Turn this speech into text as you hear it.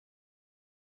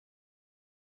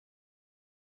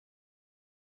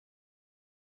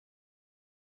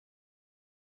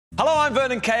Hello, I'm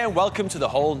Vernon Kay and welcome to the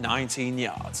Whole 19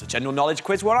 Yards, a general knowledge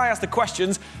quiz where I ask the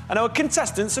questions and our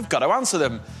contestants have got to answer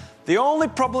them. The only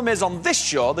problem is on this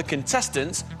show, the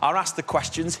contestants are asked the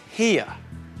questions here.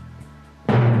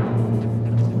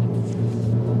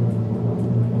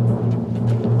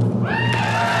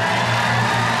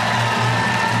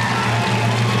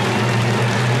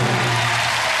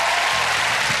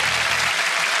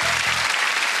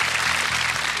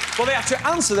 Well, they have to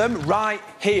answer them right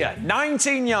here,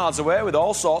 19 yards away, with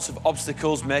all sorts of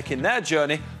obstacles making their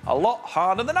journey a lot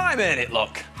harder than I made it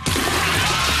look.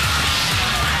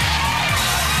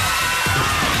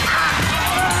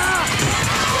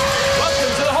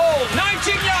 Welcome to the Whole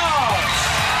 19 Yards!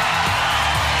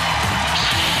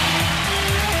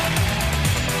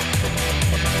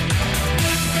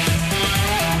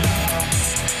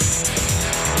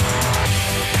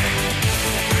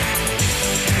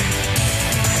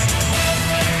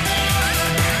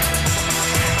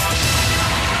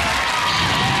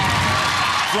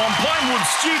 From Pinewood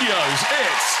Studios,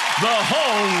 it's The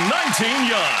Whole 19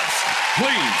 Yards.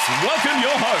 Please welcome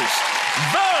your host,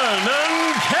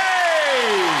 Vernon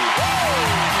Kay.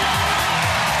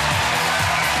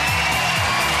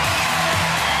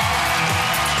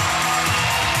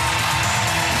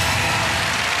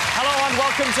 Hello and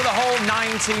welcome to The Whole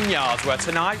 19 Yards, where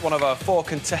tonight one of our four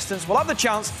contestants will have the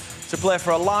chance to play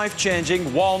for a life-changing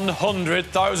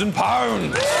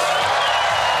 £100,000.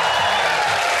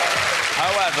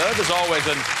 However, there's always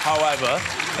an however.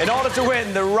 In order to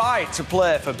win the right to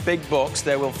play for big bucks,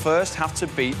 they will first have to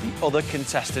beat the other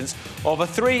contestants over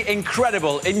three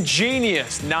incredible,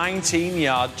 ingenious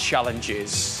 19-yard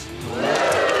challenges.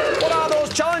 What are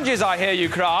those challenges, I hear you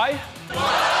cry?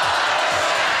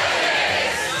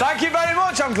 Thank you very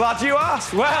much, I'm glad you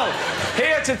asked. Well,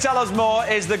 here to tell us more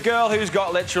is the girl who's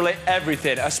got literally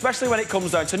everything, especially when it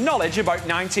comes down to knowledge about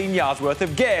 19 yards worth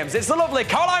of games. It's the lovely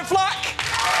Caroline Flack!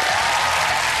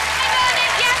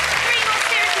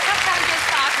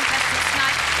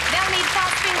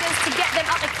 To get them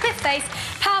up the cliff face,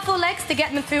 powerful legs to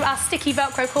get them through our sticky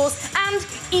Velcro course, and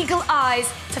eagle eyes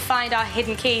to find our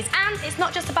hidden keys. And it's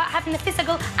not just about having the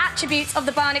physical attributes of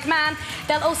the Bionic Man,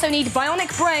 they'll also need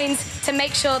bionic brains to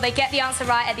make sure they get the answer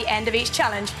right at the end of each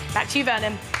challenge. Back to you,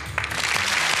 Vernon.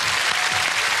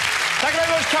 Thank you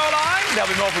very much, Caroline.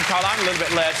 There'll be more from Caroline a little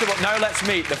bit later, but now let's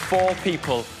meet the four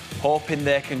people hoping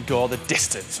they can go the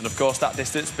distance, and of course that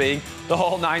distance being the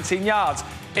whole 19 yards.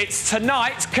 It's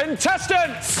tonight's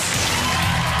contestants!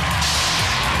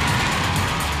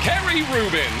 Kerry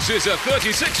Rubins is a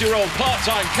 36-year-old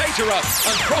part-time caterer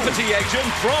and property agent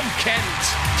from Kent.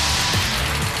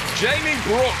 Jamie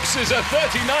Brooks is a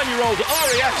 39-year-old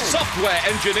RAF software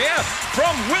engineer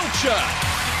from Wiltshire.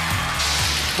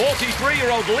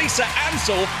 43-year-old Lisa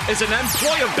Ansell is an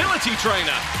employability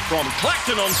trainer from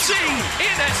Clacton-on-Sea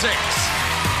in Essex.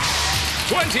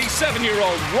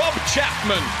 27-year-old Rob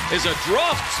Chapman is a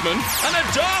draftsman and a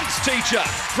dance teacher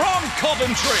from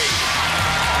Coventry.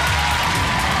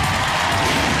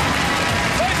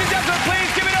 Ladies and gentlemen, please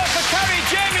give it up for Kerry,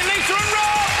 Jamie, Lisa and Rob!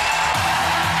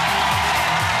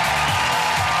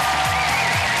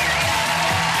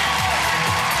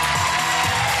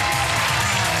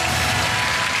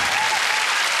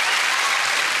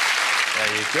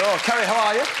 There you go. Kerry, how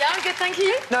are you? Yeah, I'm good, thank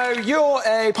you. Now, you're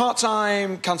a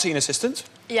part-time canteen assistant.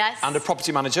 Yes. And a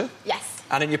property manager. Yes.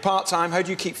 And in your part-time, how do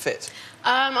you keep fit?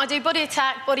 I do body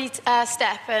attack, body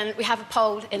step, and we have a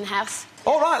pole in the house.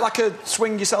 All right, like a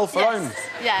swing yourself around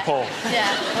pole.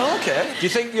 Yeah. Oh, OK. Do you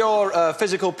think your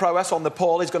physical prowess on the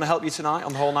pole is going to help you tonight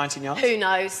on the whole 19 yards? Who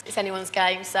knows? It's anyone's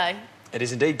game, so... It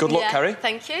is indeed. Good luck, Kerry.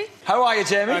 Thank you. How are you,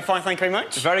 Jamie? I'm fine, thank you very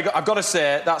much. Very good. I've got to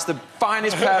say, that's the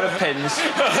finest pair of pins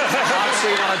I've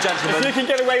seen on a gentleman. If you can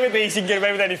get away with these, you can get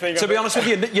away with anything. To be honest with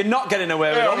you, you're not getting away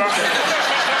with them.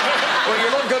 Well,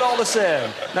 you look good all the same.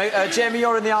 Now, Jamie,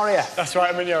 you're in the RAF. That's right,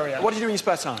 I'm in the area. What do you do in your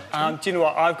spare time? Do you know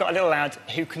what? I've got a little lad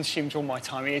who consumes all my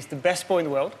time. He is the best boy in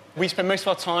the world. We spend most of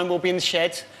our time, we'll be in the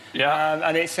shed. Yeah.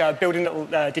 And it's building little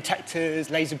detectors,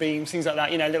 laser beams, things like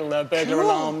that, you know, little burglar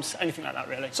alarms, anything like that,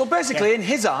 really. So basically, in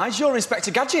his eyes, you're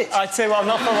Inspector Gadget. I'd say, well, I'm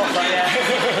not far off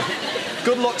that,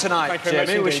 Good luck tonight, Thank you very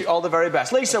Jamie. much Wish indeed. you all the very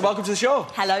best. Lisa, welcome to the show.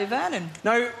 Hello, Vernon.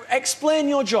 Now, explain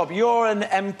your job. You're an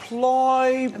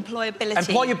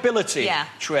employability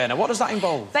trainer. What does that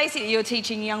involve? Basically, you're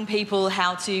teaching young people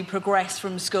how to progress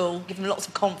from school, give them lots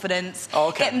of confidence,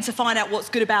 get them to find out what's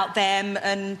good about them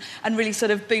and really sort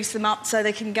of boost them up so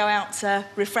they can go out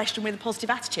refreshed and with a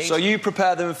positive attitude. So you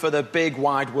prepare them for the big,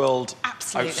 wide world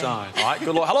outside. All right,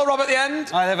 good luck. Hello, Rob at the end.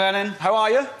 Hi there, Vernon. How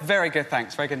are you? Very good,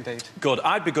 thanks. Very good indeed. Good.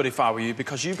 I'd be good if I were you,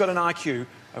 because you've got an IQ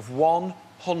of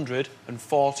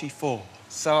 144.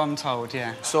 So I'm told,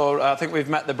 yeah. So I think we've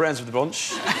met the brains of the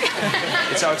bunch.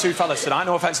 It's our two fellas tonight,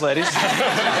 no offence, ladies.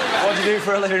 What do you do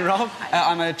for a living, Rob?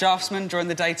 I'm a draftsman during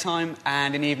the daytime,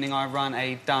 and in the evening I run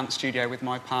a dance studio with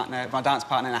my dance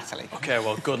partner, Natalie. OK,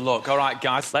 well, good luck. All right,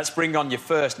 guys, let's bring on your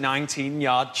first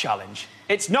 19-yard challenge.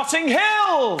 It's Notting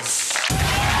Hills!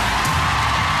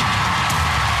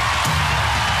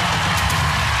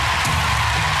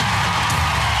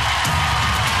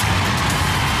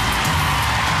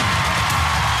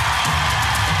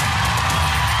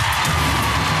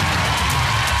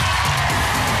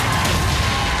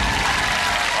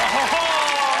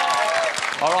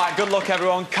 All right, good luck,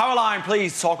 everyone. Caroline,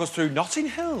 please talk us through Notting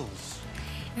Hills.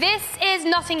 This is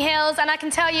Notting Hills, and I can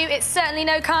tell you it's certainly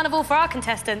no carnival for our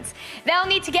contestants. They'll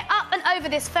need to get up and over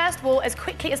this first wall as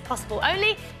quickly as possible.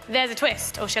 Only there's a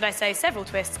twist, or should I say several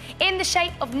twists, in the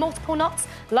shape of multiple knots,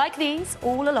 like these,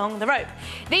 all along the rope.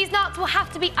 These knots will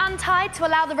have to be untied to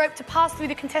allow the rope to pass through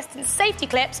the contestants' safety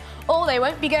clips, or they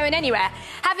won't be going anywhere.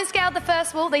 Having scaled the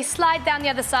first wall, they slide down the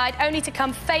other side, only to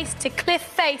come face to cliff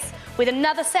face with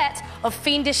another set of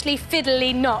fiendishly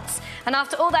fiddly knots. And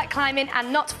after all that climbing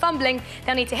and knot fumbling,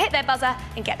 they'll need to hit their buzzer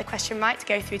and get the question right to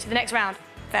go through to the next round.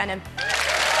 Vernon.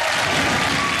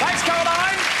 Thanks,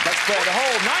 Caroline. Let's play the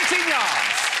whole 19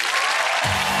 yards.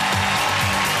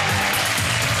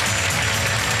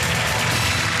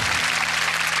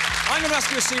 I'm going to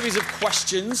ask you a series of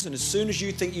questions, and as soon as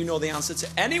you think you know the answer to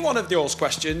any one of those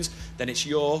questions, then it's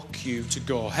your cue to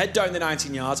go. Head down the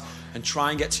 19 yards and try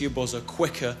and get to your buzzer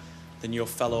quicker than your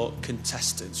fellow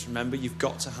contestants. Remember, you've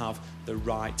got to have the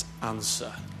right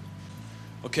answer.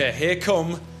 OK, here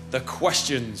come the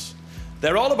questions.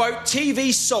 They're all about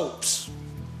TV soaps.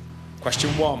 Question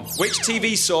 1. Which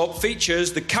TV soap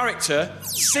features the character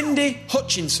Cindy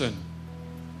Hutchinson?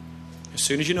 As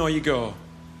soon as you know, you go.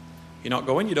 You're not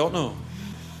going, you don't know.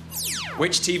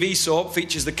 Which TV soap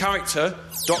features the character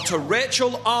Dr.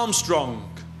 Rachel Armstrong?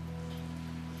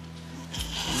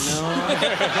 No. All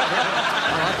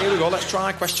right, here we go. Let's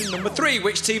try question number 3.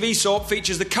 Which TV soap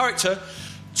features the character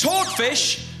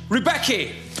Toadfish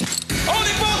Rebecca? Oh,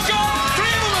 they both gone! 3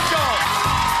 of them have gone!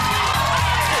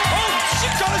 Oh,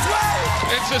 she's on his way!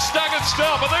 It's a staggered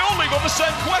start, but they all leave on the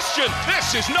same question.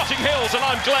 This is Notting Hills, and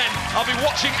I'm Glenn. I'll be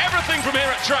watching everything from here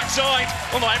at trackside.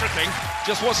 Well, not everything,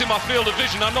 just what's in my field of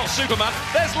vision. I'm not Superman.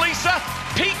 There's Lisa,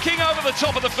 peeking over the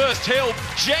top of the first hill.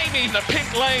 Jamie in the pink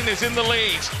lane is in the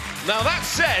lead. Now, that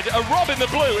said, a Rob in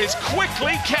the blue is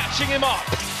quickly catching him up.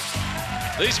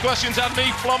 These questions have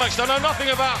me flummoxed. I know nothing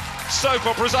about soap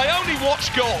operas. I only watch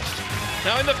golf.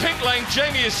 Now, in the pink lane,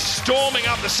 Jamie is storming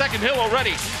up the second hill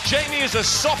already. Jamie is a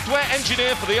software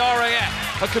engineer for the RAF,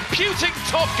 a computing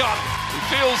Top Gun who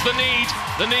feels the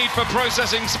need for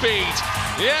processing speed.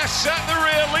 Yes, at the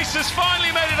rear, Lisa's finally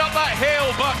made it up that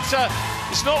hill, but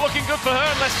it's not looking good for her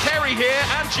unless Kerry here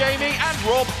and Jamie and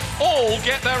Rob all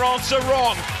get their answer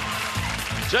wrong.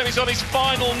 Jamie's on his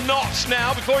final knots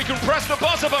now before he can press the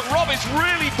buzzer, but Rob is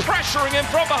really pressuring him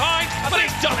from behind, but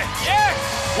he's done it. Yes!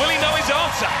 Will he know his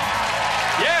answer?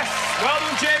 Yes, well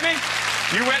done, Jamie.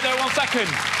 You wait there 1 second.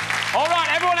 All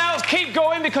right, everyone else, keep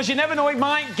going because you never know, he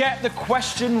might get the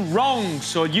question wrong.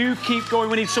 So you keep going.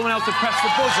 We need someone else to press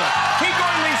the buzzer. Keep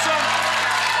going, Lisa.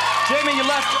 Jamie, you're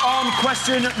left on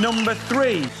question number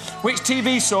 3. Which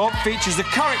TV soap features the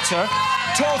character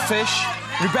Toadfish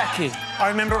Rebecca? I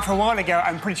remember it from a while ago.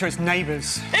 I'm pretty sure it's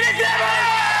Neighbours. It is Neighbours!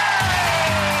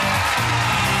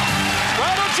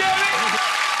 Well done, Jamie.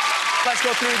 Let's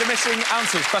go through the missing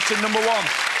answers. Question number 1.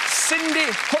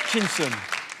 Cindy Hutchinson.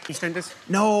 EastEnders?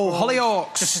 No,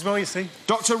 Hollyoaks. Just as well, you see.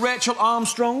 Dr. Rachel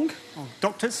Armstrong. Oh,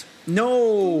 Doctors?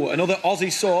 No, another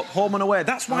Aussie soap, Home and Away.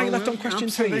 That's why you left on question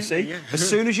 3, you see. Yeah. As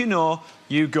soon as you know,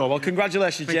 you go. Well,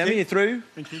 congratulations, Thank Jamie. you. You're through.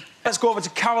 Thank you. Let's go over to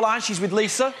Caroline. She's with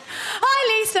Lisa.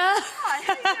 Hi, Lisa. Hi,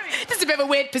 how are you doing? This is a bit of a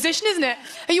weird position, isn't it?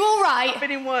 Are you all right? I've been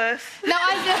in worse. Now,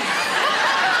 I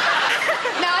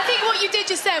think what you did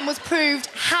just then was proved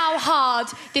how hard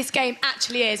this game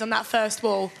actually is on that first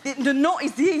wall. The knot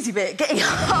is the easy bit. Getting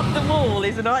up the wall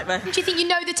is a nightmare. Do you think you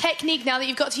know the technique now that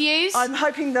you've got to use? I'm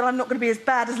hoping that I'm not going to be as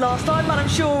bad as last time, but I'm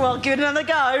sure I'll give it another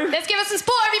go. Let's give us some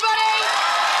support, everybody!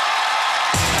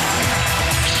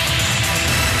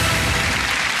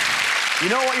 You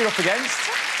know what you're up against?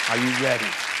 Are you ready?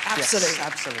 Absolutely. Yes,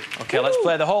 absolutely. OK, let's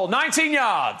play the whole 19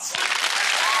 yards.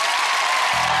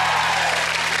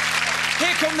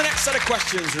 Here come the next set of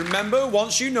questions. Remember,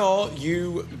 once you know,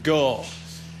 you go.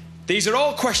 These are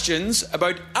all questions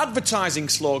about advertising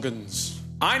slogans.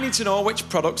 I need to know which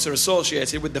products are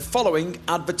associated with the following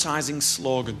advertising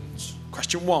slogans.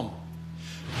 Question 1.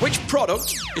 Which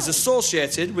product is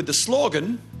associated with the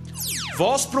slogan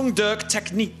Voorsprong Dirk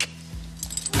Techniek?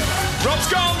 Rob's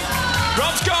gone.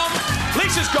 Rob's gone.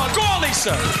 Lisa's gone. Go on,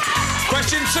 Lisa.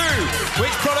 Question 2.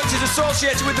 Which product is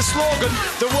associated with the slogan,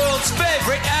 the world's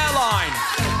favourite airline?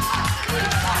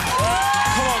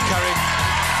 Come on, Kerry.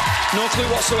 No clue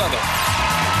whatsoever.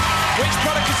 Which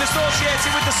product is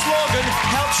associated with the slogan,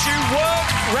 helps you work,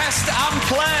 rest and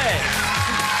play?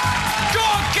 Go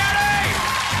on, Kerry!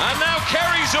 And now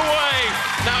Kerry's away.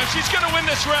 Now, if she's going to win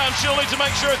this round, she'll need to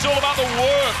make sure it's all about the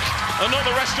work and not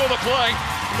the rest of the play.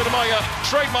 A bit of my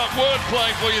trademark word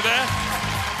play for you there.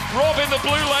 Rob in the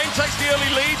blue lane takes the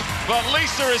early lead, but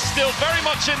Lisa is still very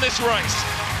much in this race.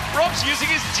 Rob's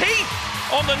using his teeth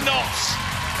on the knots.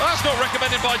 Well, that's not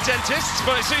recommended by dentists,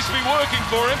 but it seems to be working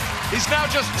for him. He's now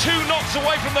just 2 knots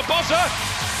away from the buzzer.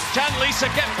 Can Lisa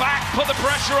get back, put the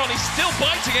pressure on? He's still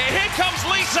biting it. Here comes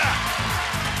Lisa.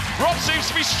 Rob seems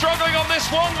to be struggling on this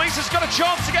one. Lisa's got a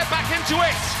chance to get back into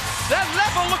it. They're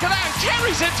level, look at that, and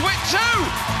Kerry's into it too.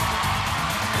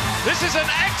 This is an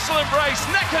excellent race,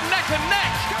 neck and neck and neck.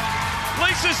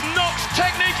 Lisa's knot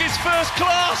technique is first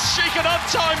class. She can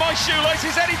untie my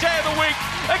shoelaces any day of the week,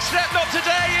 except not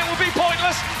today. It will be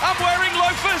pointless. I'm wearing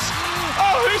loafers.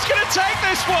 Oh, who's going to take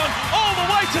this one all the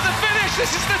way to the finish?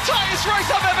 This is the tightest race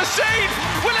I've ever seen.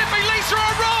 Will it be Lisa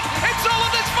or Rob? It's all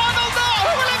on this final knot.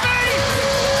 Who will it be?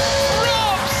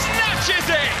 Rob snatches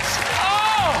it.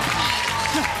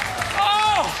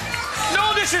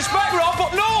 No disrespect, Rob,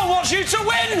 but no one wants you to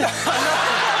win.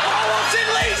 I wanted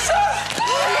Lisa.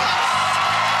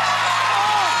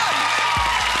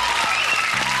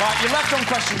 Right, you're left on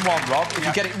question 1, Rob. If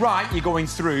you get it right, you're going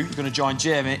through. You're going to join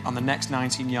Jamie on the next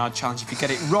 19-yard challenge. If you get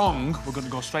it wrong, we're going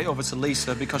to go straight over to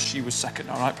Lisa because she was second,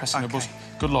 all right? Pressing the buzzer.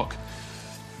 Good luck.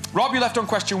 Rob, you're left on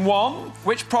question 1.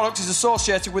 Which product is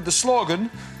associated with the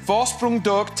slogan, Vorsprung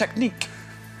durch Technik?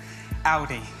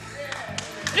 Audi.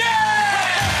 Yeah!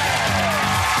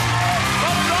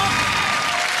 Well done, Rob.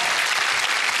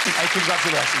 Hey,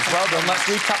 congratulations. Well done. Let's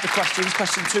recap the questions.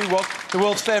 Question 2 was the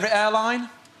world's favourite airline?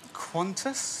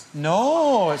 Qantas?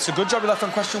 No, it's a good job you left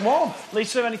on question 1.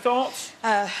 Lisa, any thoughts?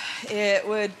 It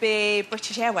would be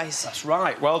British Airways. That's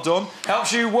right, well done.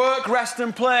 Helps you work, rest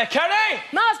and play. Kerry!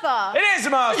 Mars bar. It is a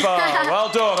Mars bar. Well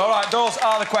done. All right, those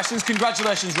are the questions.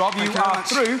 Congratulations, Rob. You are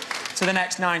through to the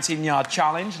next 19-yard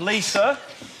challenge. Lisa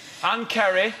and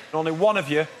Kerry, only one of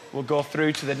you will go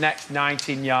through to the next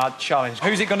 19-yard challenge.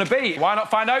 Who's it going to be? Why not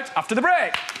find out after the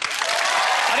break?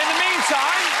 And in the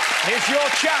meantime, here's your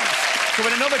chance to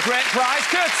win another great prize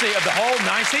courtesy of the whole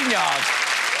 19 yards.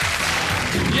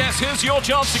 Yes, here's your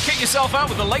chance to kick yourself out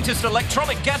with the latest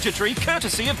electronic gadgetry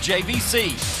courtesy of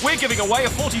JVC. We're giving away a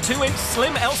 42-inch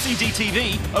slim LCD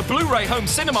TV, a Blu-ray home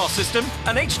cinema system,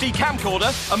 an HD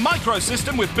camcorder, a micro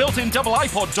system with built-in double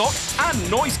iPod dock,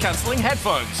 and noise-cancelling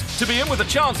headphones. To be in with a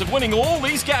chance of winning all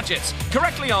these gadgets,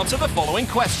 correctly answer the following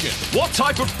question. What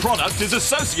type of product is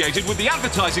associated with the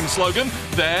advertising slogan,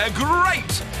 "They're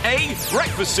great"? A,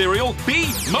 breakfast cereal,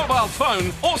 B, mobile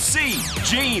phone, or C,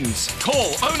 jeans?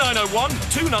 Call 0901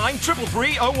 29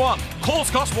 33301. Calls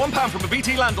cost £1 from a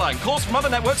BT landline. Calls from other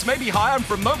networks may be higher and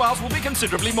from mobiles will be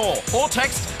considerably more. Or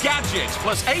text GADGET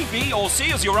plus A, B or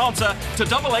C as your answer to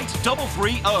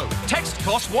 88330. Text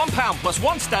costs £1 plus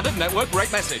 1 standard network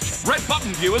rate message. Red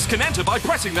button viewers can enter by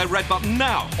pressing their red button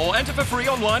now or enter for free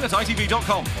online at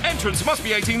itv.com. Entrance must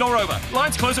be 18 or over.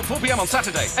 Lines close at 4 p.m. on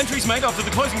Saturday. Entries made after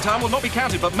the closing time will not be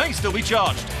counted but may still be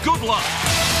charged. Good luck.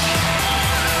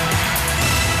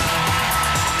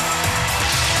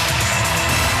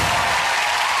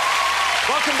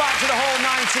 Welcome back to the whole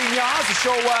 19 yards, a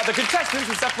show where the contestants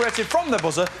were separated from the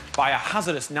buzzer by a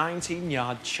hazardous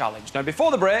 19-yard challenge. Now,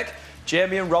 before the break,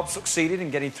 Jamie and Rob succeeded in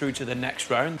getting through to the next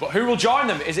round. But who will join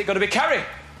them? Is it going to be Kerry?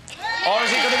 Or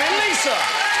is it going to be Lisa?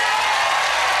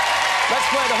 Let's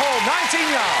play the whole 19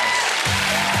 yards.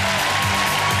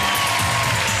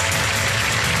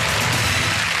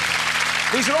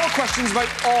 These are all questions about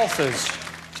authors.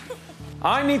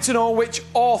 I need to know which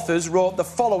authors wrote the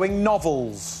following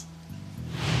novels.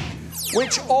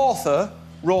 Which author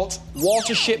wrote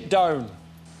Watership Down?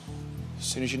 As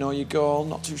soon as you know your goal,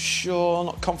 not too sure,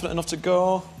 not confident enough to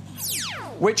go.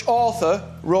 Which author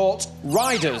wrote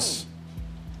Riders?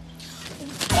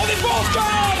 Oh, they've both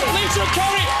gone! Lisa and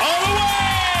Kerry, all the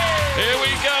way! Here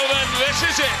we go then, this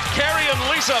is it. Kerry and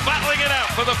Lisa battling it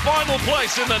out for the final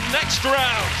place in the next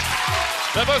round.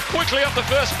 They're both quickly up the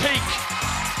first peak.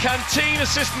 Canteen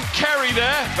assistant Kerry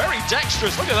there, very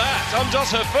dexterous, look at that.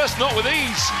 Undoes her first knot with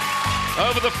ease.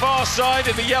 Over the far side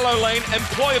in the yellow lane,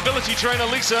 employability trainer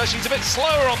Lisa. She's a bit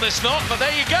slower on this knot, but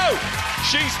there you go.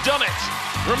 She's done it.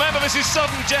 Remember, this is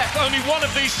sudden death. Only one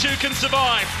of these two can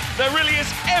survive. There really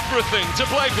is everything to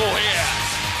play for here.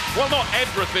 Well, not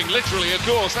everything, literally, of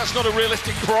course. That's not a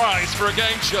realistic prize for a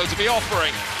game show to be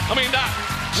offering. I mean, that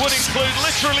would include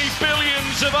literally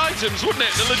billions of items, wouldn't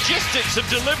it? The logistics of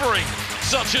delivering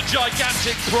such a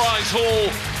gigantic prize haul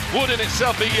would in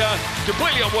itself be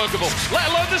completely unworkable, let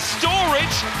alone the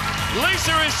storage.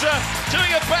 Lisa is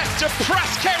doing her best to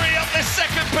press Kerry up this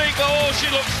second peak. Oh,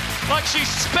 she looks like she's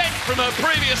spent from her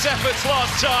previous efforts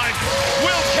last time.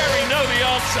 Will Kerry know the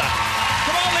answer?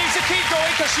 Come on, Lisa, keep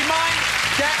going, because she might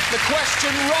get the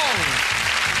question wrong.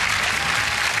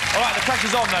 All right, the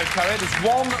pressure's on now, Kerry. There's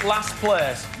one last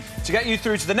place. To get you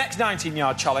through to the next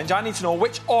 19-yard challenge, I need to know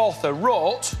which author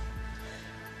wrote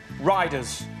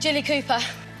Riders. Jilly Cooper.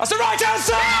 That's the right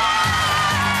answer!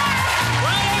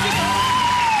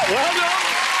 Well done.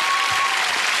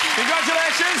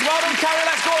 Congratulations. Well done, Kerry.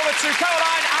 Let's go over to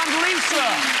Caroline and Lisa.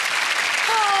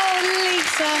 Oh,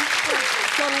 Lisa.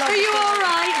 Are you all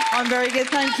right? I'm very good,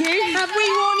 thank you. Have we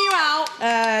worn you out?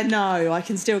 No, I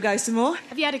can still go some more.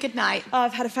 Have you had a good night?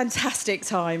 I've had a fantastic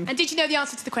time. And did you know the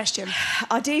answer to the question?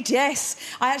 I did, yes.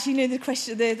 I actually knew the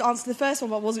answer to the first one,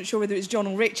 but I wasn't sure whether it was John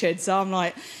or Richard, so I'm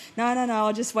like, no,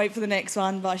 I'll just wait for the next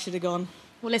one, but I should have gone.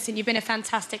 Well, listen, you've been a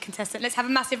fantastic contestant. Let's have a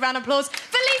massive round of applause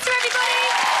for Lisa, everybody!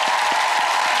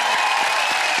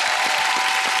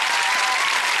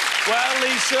 Well,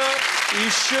 Lisa, you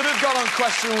should have got on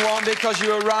question one because you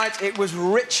were right. It was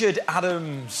Richard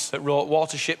Adams that wrote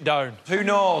Watership Down. Who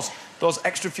knows? Those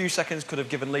extra few seconds could have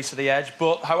given Lisa the edge.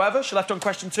 But, however, she left on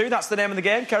question two. That's the name of the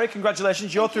game. Kerry,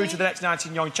 congratulations. You're through to the next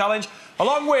 19-yard challenge,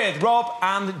 along with Rob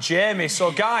and Jamie.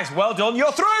 So, guys, well done.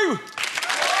 You're through!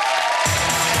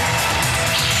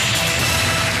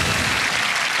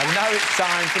 And now it's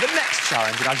time for the next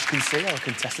challenge. And as you can see, our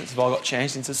contestants have all got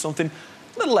changed into something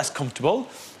a little less comfortable.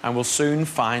 And we'll soon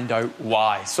find out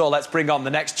why. So let's bring on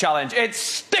the next challenge. It's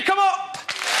Stick 'em Up!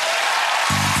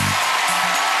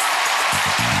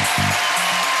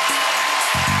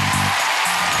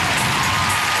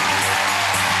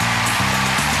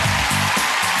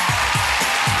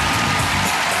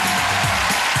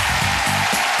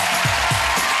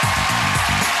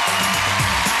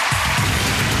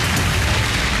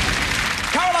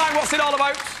 Caroline, what's it all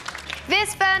about?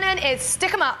 This, Vernon, is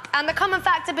Stick 'em Up, and the common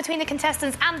factor between the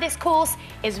contestants and this course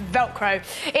is Velcro.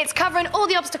 It's covering all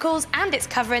the obstacles, and it's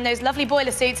covering those lovely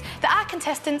boiler suits that our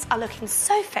contestants are looking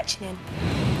so fetching in.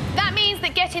 That means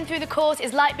that getting through the course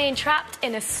is like being trapped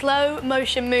in a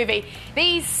slow-motion movie.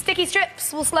 These sticky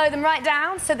strips will slow them right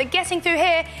down, so that getting through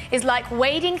here is like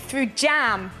wading through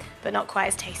jam, but not quite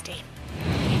as tasty.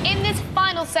 In this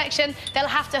final section, they'll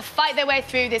have to fight their way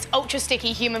through this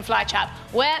ultra-sticky human fly trap,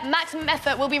 where maximum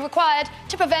effort will be required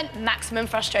to prevent maximum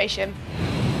frustration.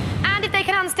 And if they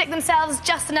can unstick themselves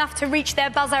just enough to reach their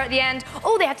buzzer at the end,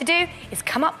 all they have to do is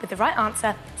come up with the right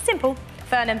answer. Simple.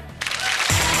 Vernon.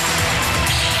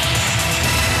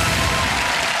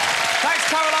 Thanks,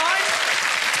 Caroline.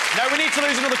 Now, we need to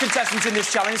lose another contestant in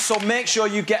this challenge, so make sure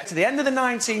you get to the end of the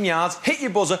 19 yards, hit your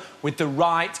buzzer with the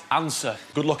right answer.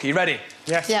 Good luck. Are you ready?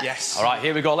 Yes. Yeah. Yes. All right,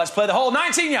 here we go. Let's play the whole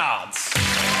 19 yards.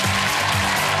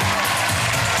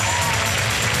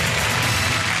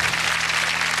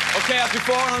 OK, as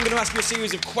before, I'm going to ask you a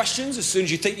series of questions. As soon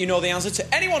as you think you know the answer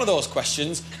to any one of those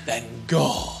questions, then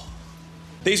go.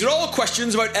 These are all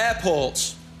questions about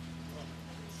airports.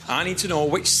 I need to know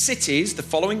which cities the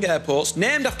following airports,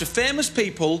 named after famous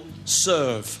people,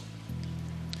 serve.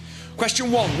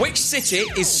 Question one. Which city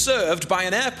is served by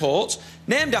an airport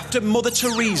named after Mother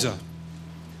Teresa?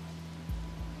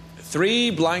 3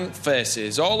 blank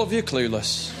faces, all of you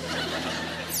clueless.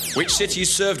 Which city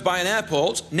is served by an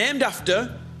airport named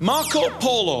after Marco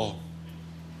Polo?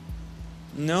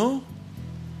 No?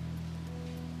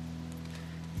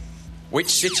 Which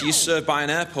city is served by an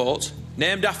airport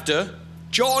named after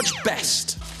George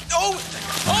Best? Oh,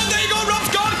 there you go, Rob's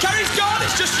gone, Kerry's gone,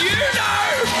 it's just you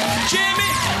now!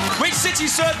 Jamie, which city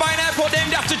is served by an airport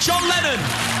named after John Lennon?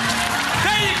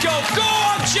 There you go, go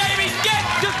on, Jamie,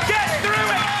 just get through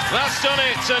it! That's done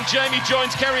it, and Jamie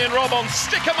joins Kerry and Rob on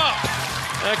Stick 'em Up.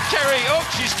 Kerry,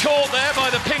 she's caught there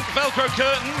by the pink Velcro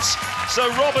curtains. So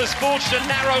Rob has forged a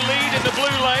narrow lead in the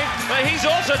blue lane, but he's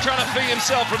also trying to free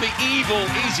himself from the evil,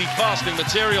 easy fastening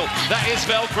material that is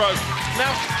Velcro.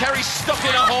 Now Kerry's stuck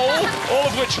in a hole, all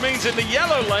of which means in the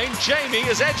yellow lane, Jamie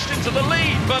has edged into the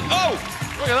lead. But oh,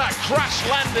 look at that crash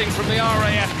landing from the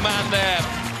RAF man there.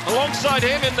 Alongside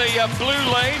him in the blue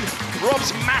lane,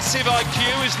 Rob's massive IQ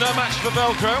is no match for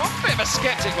Velcro. I'm a bit of a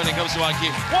sceptic when it comes to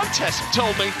IQ. One test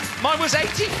told me mine was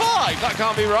 85. That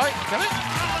can't be right, can it?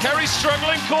 Kerry's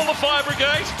struggling, call the fire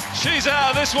brigade. She's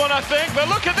out of this one, I think.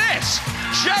 But look at this.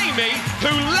 Jamie,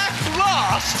 who left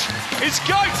last, is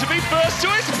going to be first to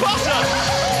his buzzer.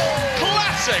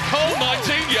 Classic. classic whole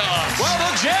 19 yards. Well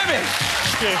done, Jamie.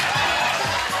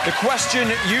 The question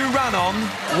you ran on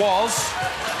was,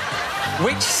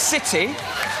 which city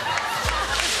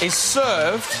is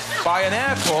served by an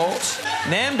airport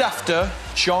named after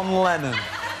John Lennon?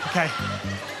 OK,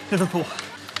 Liverpool.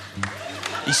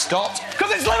 He stopped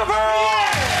because it's Liverpool!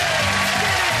 Yeah!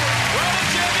 Well done,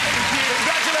 Jamie.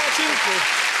 Congratulations.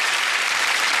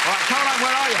 All right, Caroline,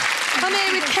 where are you? I'm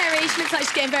here with Kerry. She looks like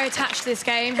she's getting very attached to this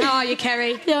game. How are you,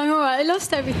 Kerry? Yeah, I'm all right. I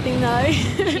lost everything, though.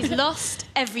 She's lost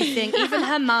everything, even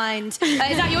her mind. Is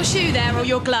that your shoe there or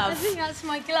your glove? I think that's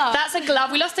my glove. That's a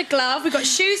glove. We lost a glove. We've got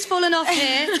shoes falling off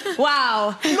here.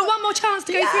 Wow. You've got one more chance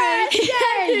to go through.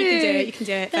 Yay! You can do it. You can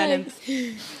do it. Vernon.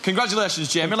 Congratulations,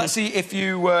 Jamie. Let's see if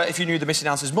you knew the missing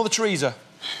answers. Mother Teresa.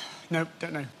 No,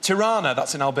 don't know. Tirana,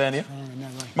 that's in Albania. Oh, no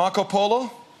way. Marco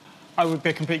Polo. I would be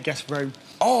a complete guess for Rome.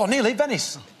 Oh, nearly.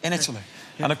 Venice, in Italy.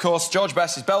 Yeah. And, of course, George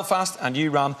Best is Belfast, and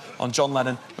you ran on John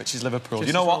Lennon, which is Liverpool.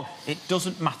 You know what? It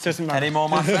doesn't matter anymore,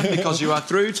 my friend, because you are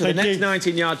through to the next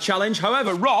 19-yard challenge.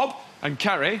 However, Rob and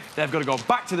Kerry, they've got to go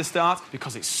back to the start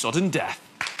because it's sudden death.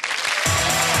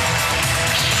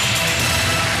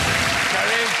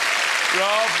 Kerry,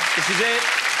 Rob, this is it.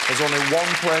 There's only one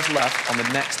place left on the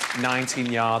next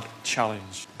 19-yard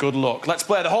challenge. Good luck. Let's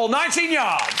play the whole 19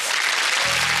 yards.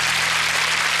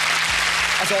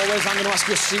 As always, I'm going to ask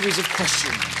you a series of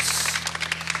questions.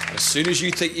 And as soon as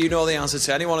you think you know the answer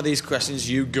to any one of these questions,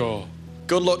 you go.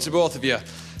 Good luck to both of you.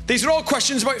 These are all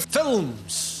questions about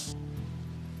films.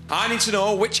 I need to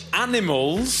know which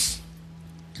animals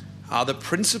are the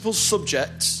principal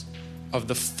subjects of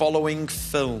the following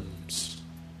films.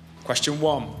 Question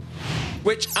 1.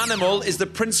 Which animal is the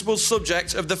principal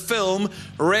subject of the film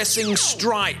Racing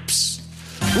Stripes?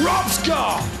 Rob's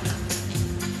gone!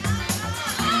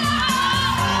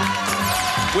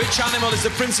 Which animal is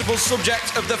the principal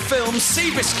subject of the film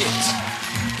Seabiscuit?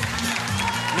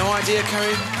 No idea,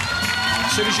 Kerry?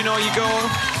 As soon as you know, you go.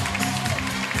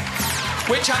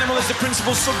 Which animal is the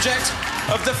principal subject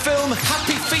of the film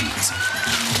Happy Feet?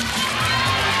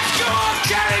 Go on,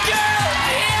 Kerry, go!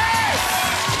 Yes!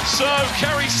 So,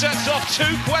 Kerry sets off 2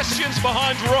 questions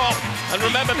behind Rob. And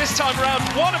remember, this time round,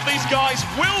 one of these guys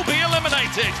will be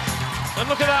eliminated. And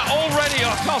look at that already.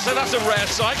 I can't say that's a rare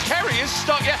sight. Kerry is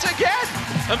stuck yet again.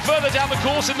 And further down the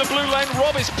course in the blue lane,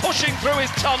 Rob is pushing through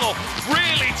his tunnel,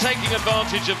 really taking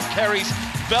advantage of Kerry's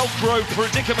Velcro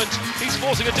predicament. He's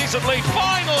forcing a decent lead.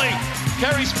 Finally,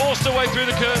 Kerry's forced her way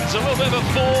through the curtains. A little bit of a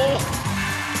fall.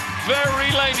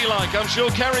 Very ladylike. I'm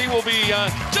sure Kerry will be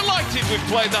delighted we've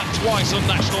played that twice on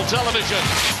national television.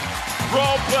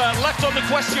 Rob left on the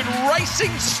question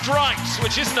Racing Stripes,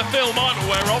 which isn't a film I'm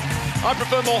aware of. I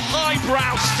prefer more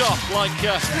highbrow stuff like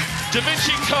Da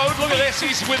Vinci Code. Look at this,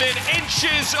 he's within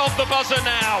inches of the buzzer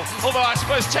now. Although I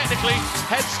suppose technically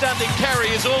headstanding Kerry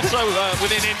is also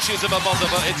within inches of a buzzer,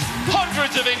 but it's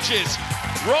hundreds of inches.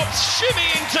 Rob's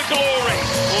shimmying to glory.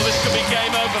 Oh, this could be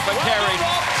game over for Kerry.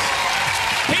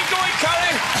 Keep going,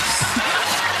 Kerry!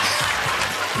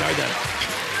 No, you don't.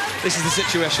 This is the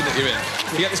situation that you're in.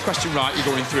 If you get this question right, you're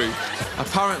going through.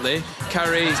 Apparently,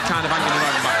 Kerry's kind of hanging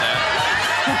around back there.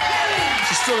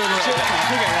 She's struggling a little bit.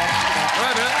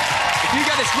 However, if you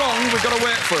get this wrong, we've got to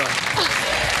wait for her.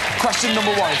 Question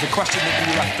number 1 is the question that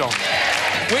you left on.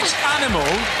 Which animal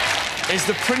is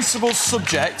the principal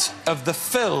subject of the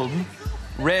film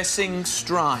Racing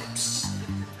Stripes?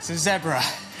 It's a zebra.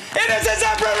 It is a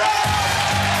zebra!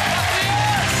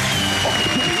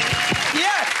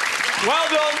 Yeah! Well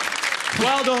done.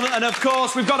 Well done. And, of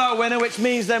course, we've got our winner, which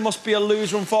means there must be a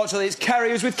loser, unfortunately. It's Kerry,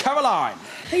 who's with Caroline.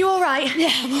 Are you all right?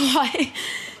 Yeah, I'm all right.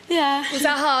 Yeah. Was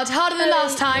that hard? Harder than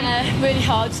last time? Yeah, really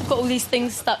hard. I've got all these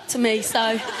things stuck to me,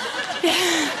 so...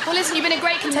 Yeah. Well, listen, you've been a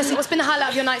great contestant. What's been the highlight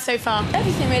of your night so far?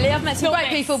 Everything, really. I've met some Not great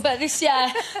this. people, but this,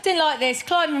 yeah, didn't like this.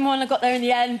 Climbing one, I got there in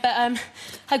the end, but had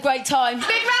a great time. Big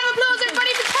round of applause,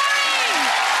 everybody, for Kerry!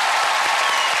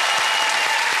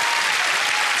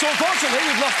 So, unfortunately,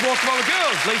 we've lost both of our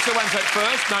girls. Lisa went out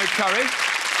first, now Kerry.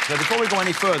 So, before we go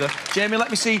any further, Jamie, let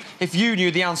me see if you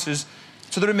knew the answers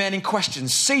to the remaining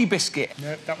questions. Seabiscuit.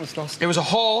 No, that was lost. It was a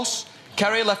horse.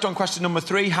 Kerry left on question number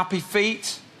 3. Happy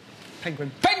Feet.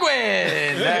 Penguin.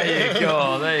 Penguin! There you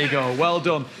go, there you go. Well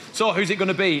done. So, who's it going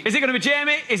to be? Is it going to be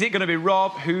Jamie? Is it going to be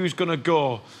Rob? Who's going to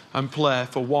go and play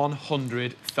for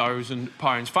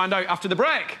 £100,000? Find out after the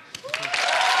break.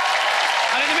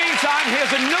 And in the meantime,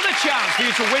 here's another chance for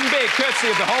you to win big, courtesy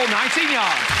of the whole 19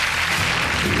 yards.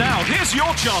 Now, here's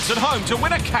your chance at home to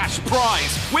win a cash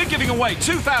prize. We're giving away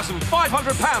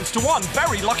 £2,500 to one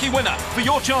very lucky winner. For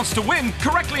your chance to win,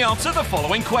 correctly answer the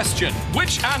following question.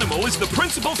 Which animal is the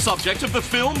principal subject of the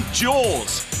film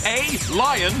Jaws? A.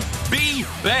 Lion, B.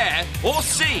 Bear, or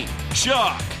C.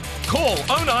 Shark? Call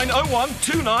 0901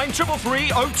 29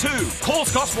 33302.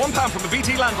 Calls cost £1 from a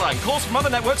BT landline. Calls from other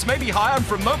networks may be higher and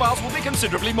from mobiles will be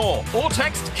considerably more. Or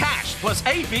text CASH plus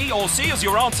A, B or C as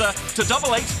your answer to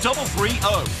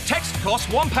 88330. Text costs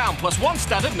 £1 plus one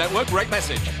standard network rate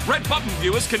message. Red button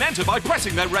viewers can enter by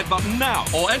pressing their red button now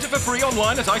or enter for free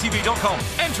online at itv.com.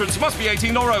 Entrance must be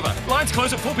 18 or over. Lines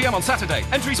close at 4 p.m. on Saturday.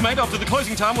 Entries made after the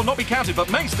closing time will not be counted but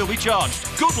may still be charged.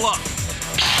 Good luck.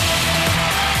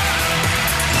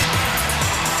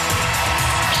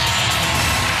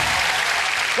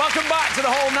 Welcome back to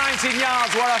the whole 19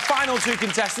 yards, where our final two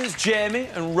contestants, Jamie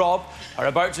and Rob, are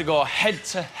about to go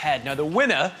head-to-head. Now, the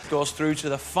winner goes through to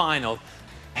the final.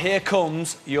 Here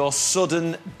comes your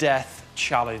sudden death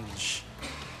challenge.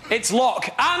 It's lock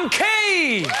and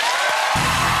key!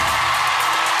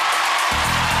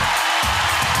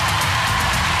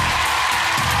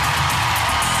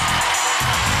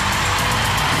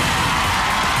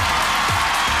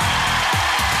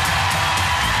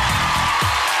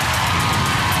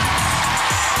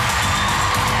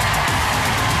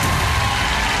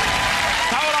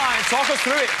 Talk us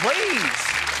through it, please.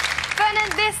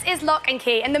 Vernon, this is lock and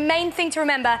key, and the main thing to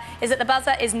remember is that the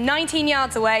buzzer is 19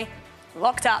 yards away,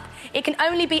 locked up. It can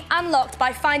only be unlocked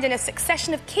by finding a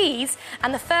succession of keys,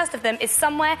 and the first of them is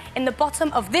somewhere in the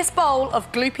bottom of this bowl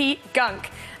of gloopy gunk.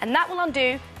 And that will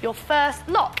undo your first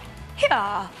lock.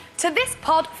 Here, to this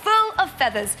pod full of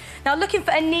feathers. Now, looking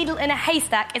for a needle in a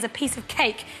haystack is a piece of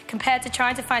cake compared to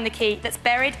trying to find the key that's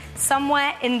buried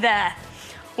somewhere in there.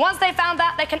 Once they've found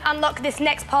that, they can unlock this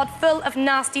next pod full of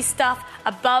nasty stuff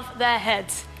above their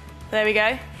heads. There we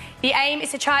go. The aim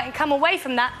is to try and come away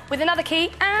from that with another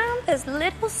key and as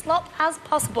little slop as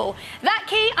possible. That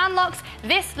key unlocks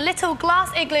this little glass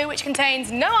igloo which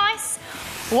contains no ice,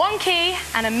 one key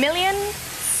and a million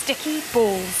sticky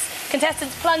balls.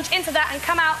 Contestants plunge into that and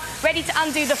come out ready to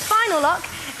undo the final lock.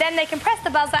 Then they can press the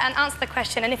buzzer and answer the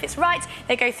question, and if it's right,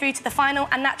 they go through to the final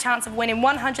and that chance of winning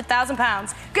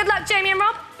 £100,000. Good luck, Jamie and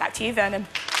Rob. Back to you, Vernon.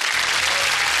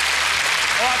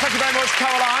 All right, thank you very much,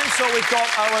 Caroline. So we've got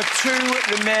our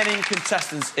two remaining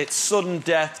contestants. It's sudden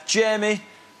death, Jamie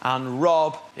and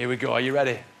Rob. Here we go. Are you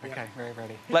ready? OK, very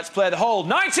ready. Let's play the whole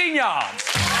 19 yards.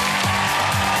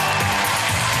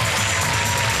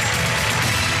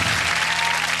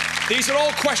 These are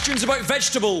all questions about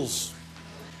vegetables.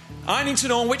 I need to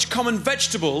know which common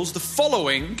vegetables the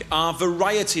following are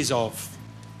varieties of.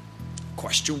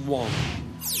 Question 1.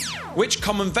 Which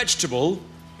common vegetable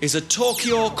is a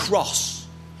Tokyo cross?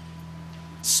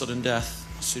 Sudden death.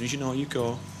 As soon as you know, you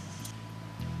go.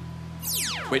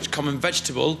 Which common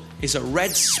vegetable is a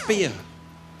red spear?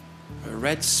 A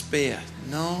red spear.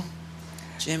 No?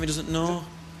 Jamie doesn't know.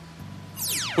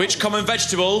 Which common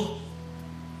vegetable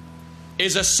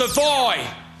is a Savoy?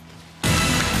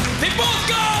 They've both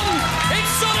gone!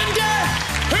 It's sudden death!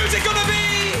 Who's it gonna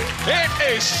be? It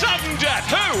is sudden death.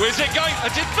 Who is it going...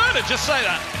 Did Vernon just say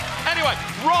that? Anyway,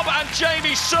 Rob and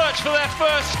Jamie search for their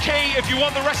first key. If you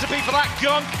want the recipe for that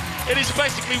gunk, it is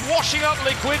basically washing up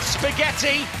liquid,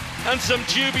 spaghetti, and some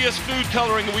dubious food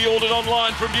colouring that we ordered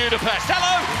online from Budapest.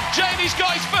 Hello! Jamie's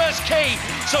got his first key,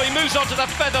 so he moves on to the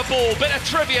feather ball. Bit of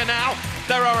trivia now.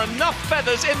 There are enough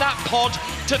feathers in that pod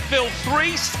to fill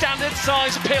 3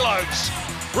 standard-sized pillows.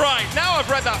 Right, now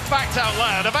I've read that fact out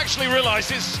loud, I've actually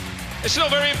realised it's not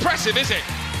very impressive, is it?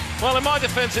 Well, in my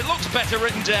defence, it looks better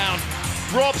written down.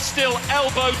 Rob's still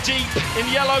elbow deep in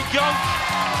yellow gunk,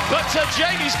 but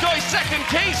Jamie's got his second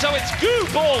key, so it's goo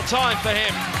ball time for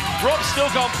him. Rob still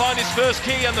can't find his first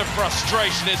key, and the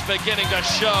frustration is beginning to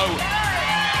show.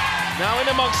 Now,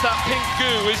 in amongst that pink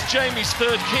goo is Jamie's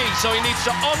third key, so he needs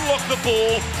to unlock the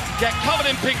ball, get covered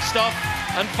in pink stuff,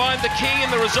 and find the key in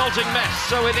the resulting mess.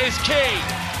 So it is key,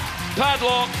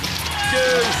 padlock,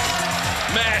 goo,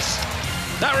 mess.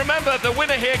 Now remember, the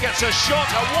winner here gets a shot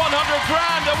at 100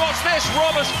 grand. And what's this?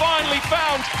 Rob has finally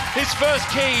found his first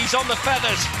keys on the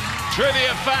feathers.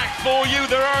 Trivia fact for you,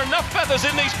 there are enough feathers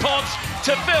in these pods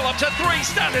to fill up to 3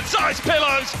 standard-sized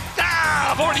pillows.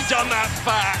 Ah, I've already done that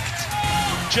fact.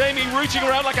 Jamie rooting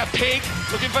around like a pig,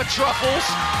 looking for truffles.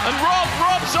 And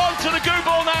Rob's on to the goo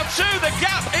ball now too. The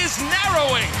gap is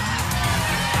narrowing.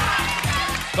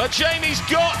 But Jamie's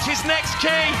got his next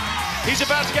key. He's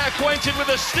about to get acquainted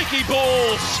with the sticky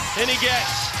balls. In he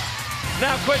gets.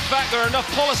 Now, quick fact, there are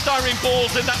enough polystyrene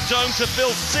balls in that dome to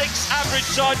fill 6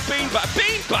 average-sized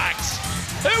beanbags.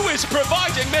 Who is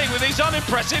providing me with these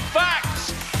unimpressive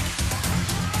facts?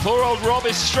 Poor old Rob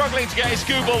is struggling to get his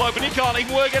goo ball open. He can't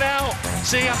even work it out.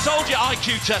 See, I told you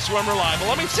IQ tests were unreliable.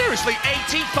 I mean, seriously,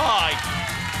 85.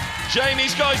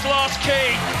 Jamie's got his last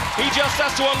key. He just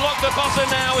has to unlock the buzzer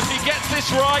now. If he gets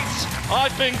this right,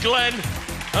 I've been Glenn,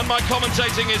 and my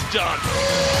commentating is done.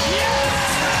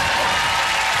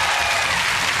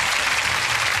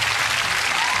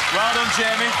 Well done,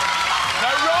 Jamie.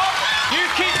 Now, Rob, you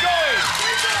keep going.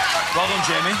 Well done,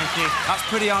 Jamie. Thank you. That's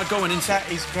pretty hard going, isn't it? That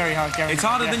is very hard going. It's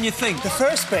harder than you think. The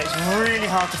first bit's really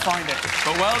hard to find it.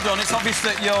 But well done. It's obvious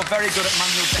that you're very good at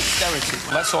manual dexterity.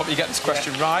 Let's hope you get this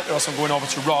question right, or else I'm going over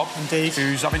to Rob, Indeed.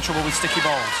 who's having trouble with sticky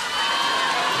balls.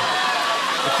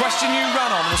 The question you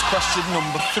ran on was question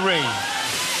number 3.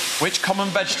 Which common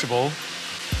vegetable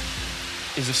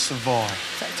is a Savoy?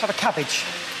 Is that a type of cabbage?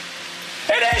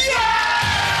 It is! Yeah!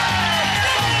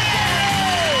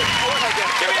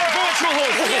 Give me a virtual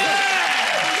hug.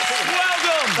 Yeah! Well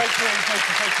done. Thank you.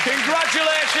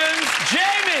 Congratulations.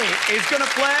 Jamie is going to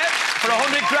play for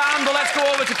 £100 grand, but let's go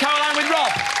over to Caroline with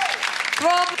Rob.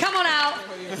 Rob, come on out.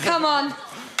 Come on.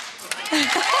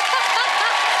 Massive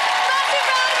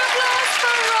round of applause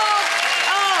for Rob.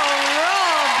 Oh,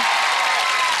 Rob.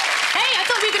 Hey, I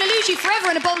thought we were going to lose you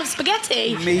forever in a bowl of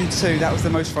spaghetti. Me too. That was the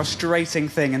most frustrating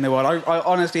thing in the world. I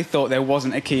honestly thought there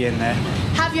wasn't a key in there.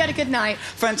 Have you had a good night?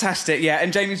 Fantastic, yeah.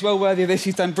 And Jamie's well worthy of this.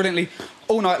 He's done brilliantly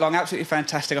all night long. Absolutely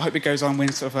fantastic. I hope he goes on and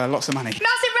wins sort of, lots of money. Massive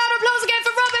round of applause again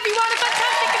for Rob, everyone. A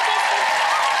fantastic contestant.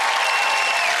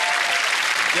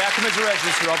 Yeah,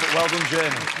 commiserations to Robert. Well done,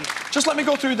 Jamie. Just let me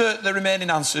go through the remaining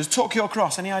answers. Tokyo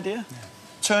Cross, any idea? Yeah.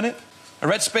 Turnip? A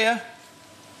red spear?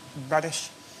 Radish.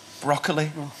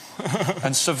 Broccoli? Oh.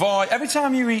 And Savoy. Every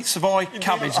time you eat Savoy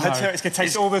cabbage now... It's going to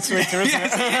taste all the sweeter, isn't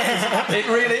it? It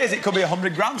really is. It could be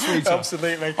 100 grand sweeter.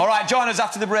 Absolutely. All right, join us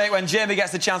after the break when Jamie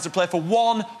gets the chance to play for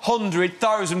 £100,000.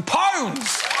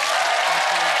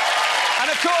 And,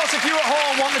 of course, if you at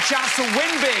home want the chance to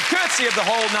win big, courtesy of the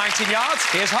whole 19 yards,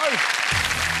 here's how.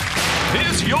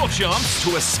 Here's your chance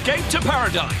to escape to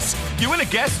paradise. You and a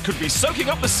guest could be soaking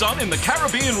up the sun in the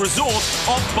Caribbean resort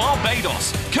of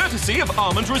Barbados, courtesy of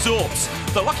Almond Resorts.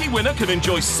 The lucky winner can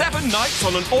enjoy 7 nights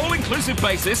on an all-inclusive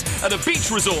basis at a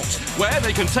beach resort, where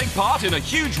they can take part in a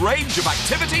huge range of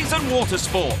activities and water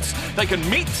sports. They can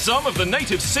meet some of the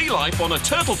native sea life on a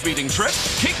turtle feeding trip,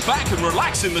 kick back and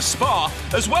relax in the spa,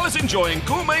 as well as enjoying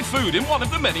gourmet food in one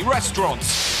of the many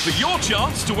restaurants. For your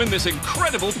chance to win this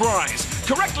incredible prize,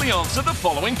 correctly answer the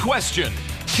following question.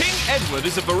 King Edward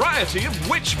is a variety of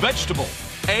which vegetable?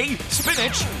 A.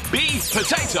 Spinach, B.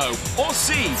 Potato, or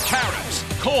C. Carrot?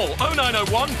 Call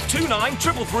 0901 29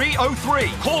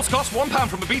 33303. Calls cost £1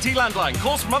 from a BT landline.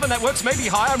 Calls from other networks may be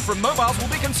higher and from mobiles will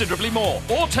be considerably more.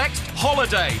 Or text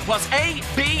HOLIDAY plus A,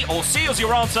 B, or C as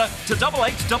your answer to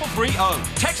 88330.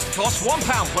 Text costs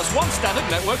 £1 plus 1 standard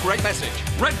network rate message.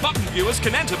 Red button viewers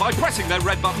can enter by pressing their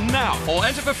red button now, or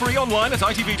enter for free online at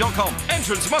itv.com.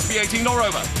 Entrance must be 18 or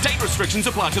over. Date restrictions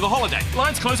apply to the holiday.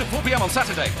 Lines close at 4 p.m. on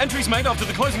Saturday. Entries made after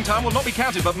the closing time will not be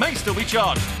counted but may still be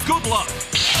charged. Good luck.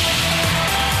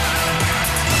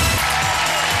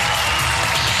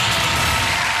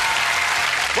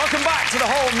 Welcome back to the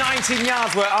whole 19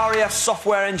 yards where RAF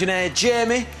software engineer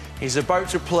Jamie is about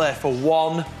to play for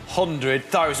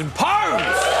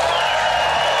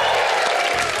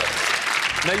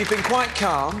 £100,000. Now, you've been quite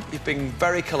calm, you've been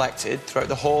very collected throughout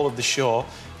the whole of the show.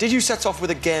 Did you set off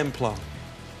with a game plan?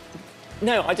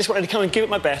 No, I just wanted to come and give it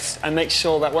my best and make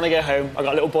sure that when I go home, I've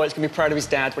got a little boy that's going to be proud of his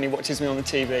dad when he watches me on the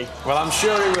TV. Well, I'm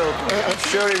sure he will. I'm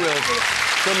sure he will.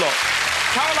 Good luck.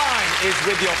 Caroline is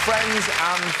with your friends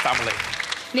and family.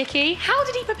 Nikki, how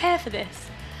did he prepare for this?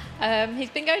 He's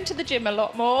been going to the gym a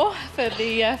lot more for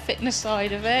the fitness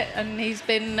side of it, and he's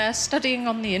been studying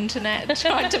on the internet,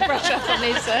 trying to brush up on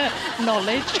his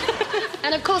knowledge.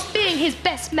 And, of course, being his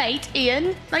best mate,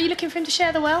 Ian, are you looking for him to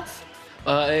share the wealth?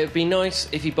 It'd be nice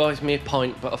if he buys me a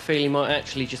pint, but I feel he might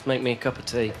actually just make me a cup of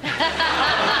tea.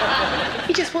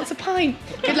 He just wants a pint.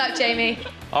 Good luck, Jamie.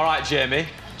 All right, Jamie.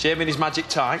 Jamie and his magic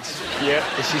tights. Yeah.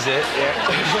 This is it.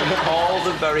 Yeah. All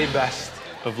the very best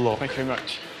of luck. Thank you very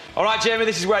much. All right, Jamie,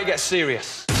 this is where it gets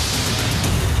serious.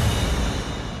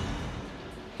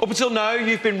 Up until now,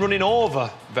 you've been running over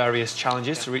various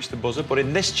challenges to reach the buzzer, but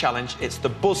in this challenge, it's the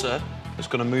buzzer that's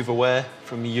going to move away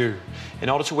from you. In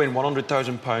order to win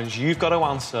 £100,000, you've got to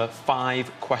answer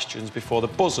 5 questions before the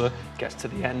buzzer gets to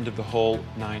the end of the whole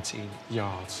 19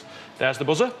 yards. There's the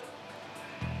buzzer.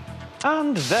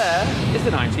 And there is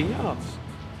the 19 yards.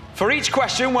 For each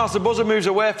question, whilst the buzzer moves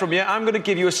away from you, I'm going to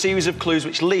give you a series of clues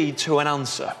which lead to an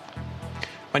answer.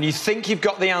 When you think you've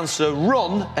got the answer,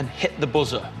 run and hit the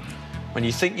buzzer. When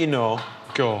you think you know,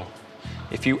 go.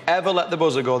 If you ever let the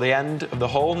buzzer go the end of the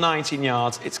whole 19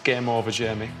 yards, it's game over,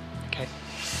 Jamie. OK.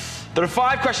 There are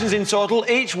 5 questions in total,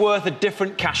 each worth a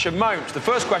different cash amount. The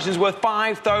first question is worth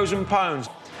 £5,000.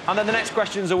 And then the next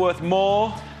questions are worth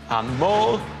more and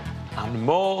more and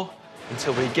more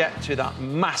until we get to that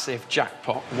massive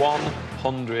jackpot,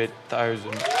 £100,000.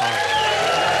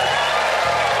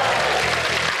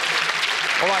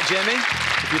 All right, Jamie,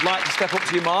 if you'd like to step up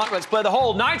to your mark, let's play the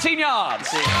whole 19 yards.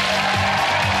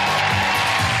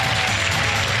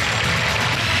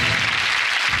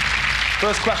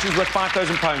 First question's worth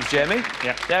 £5,000, Jamie.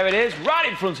 Yeah. There it is, right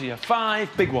in front of you. 5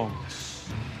 big ones.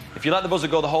 If you let the buzzer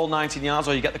go the whole 19 yards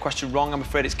or you get the question wrong, I'm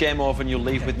afraid it's game over and you'll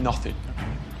leave with nothing.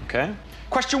 OK?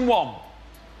 Question 1.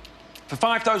 For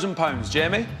 £5,000,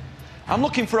 Jamie, I'm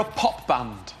looking for a pop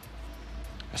band.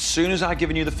 As soon as I've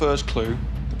given you the first clue,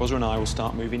 the buzzer and I will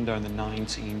start moving down the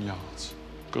 19 yards.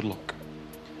 Good luck.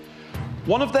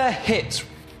 One of their hits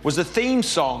was the theme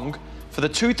song for the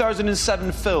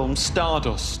 2007 film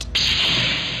Stardust.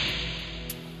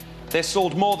 They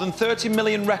sold more than 30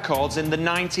 million records in the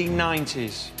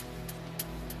 1990s.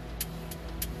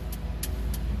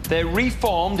 They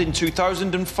reformed in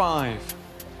 2005.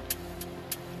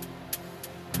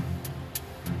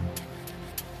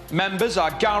 Members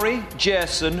are Gary,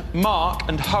 Jason, Mark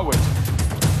and Howard.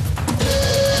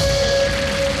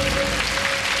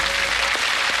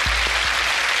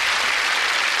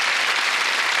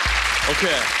 OK,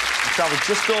 you travelled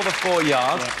just over 4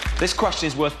 yards. Yeah. This question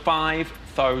is worth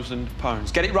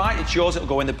 £5,000. Get it right, it's yours, it'll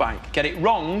go in the bank. Get it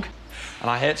wrong, and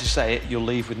I hate to say it, you'll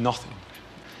leave with nothing.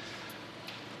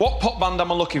 What pop band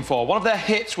am I looking for? One of their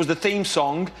hits was the theme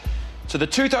song to the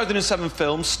 2007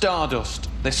 film Stardust.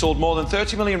 They sold more than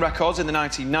 30 million records in the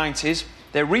 1990s.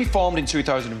 They reformed in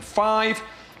 2005.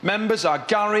 Members are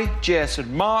Gary,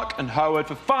 Jason, Mark and Howard.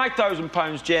 For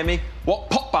 £5,000, Jamie, what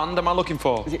pop band am I looking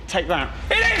for? Is it Take That?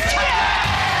 It is Take That!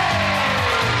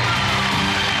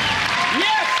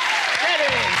 Yes, it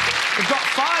is! We've got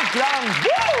 £5,000.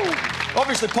 Woo!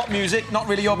 Obviously, pop music, not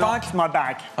really your bag. It's my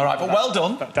bag. All right, but well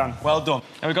done. But done. Well done.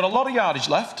 Now, we've got a lot of yardage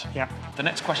left. Yeah. The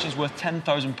next question is worth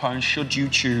 £10,000 should you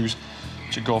choose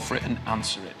to go for it and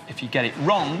answer it. If you get it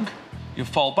wrong, you'll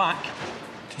fall back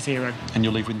to 0. And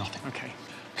you'll leave with nothing. OK.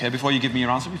 OK, before you give me your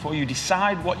answer, before you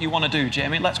decide what you want to do,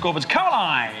 Jamie, let's go over to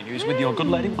Caroline, who's with your good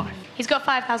lady wife. He's got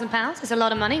 £5,000. It's a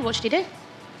lot of money. What should he do?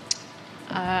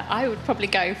 I would probably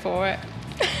go for it.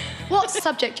 What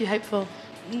subject do you hope for?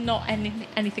 Not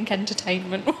anything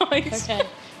entertainment-wise. OK.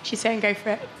 She's saying go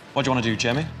for it. What do you want to do,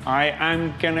 Jamie? I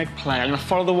am going to play. I'm going to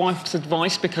follow the wife's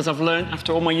advice because I've learned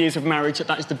after all my years of marriage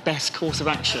that is the best course of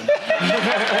action.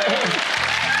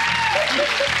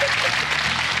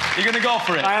 You're going to go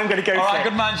for it? I am going to go for it. All right,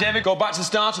 good man, Jamie. Go back to the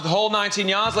start of the whole 19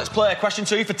 yards. Let's play question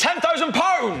 2 for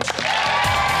 £10,000.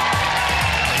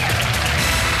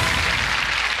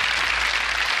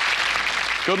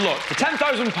 Good luck. For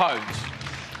 £10,000,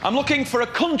 I'm looking for a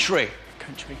country.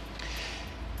 Country.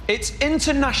 Its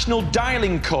international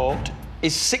dialing code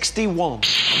is 61.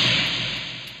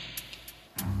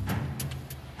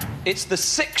 It's the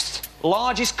 6th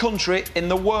largest country in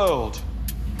the world.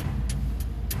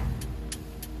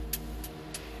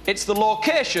 It's the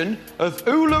location of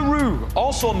Uluru,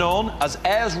 also known as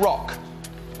Ayers Rock.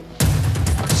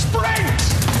 Sprint!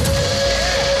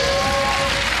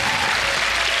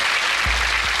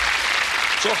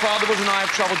 So far, the buzzer and I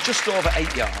have travelled just over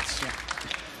 8 yards. Yeah.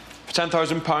 For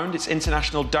 £10,000, its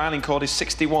international dialing code is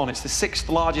 61. It's the 6th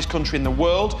largest country in the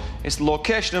world. It's the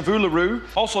location of Uluru,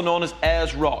 also known as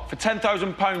Ayers Rock. For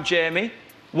 £10,000, Jamie,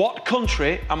 what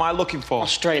country am I looking for?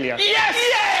 Australia. Yes!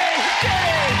 Yes!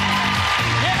 Yes!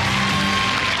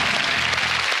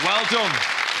 Well done.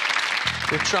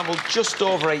 We've travelled just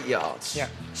over 8 yards. Yeah.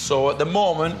 So at the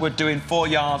moment, we're doing 4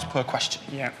 yards per question.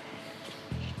 Yeah.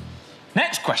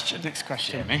 Next question. Next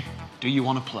question. Jamie, do you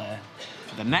want to play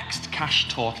for the next cash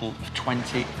total of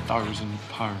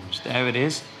 £20,000? There it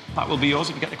is. That will be yours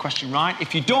if you get the question right.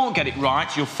 If you don't get it right,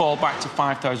 you'll fall back to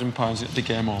 £5,000. It'll be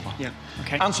game over. Yeah,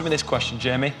 OK. Answer me this question,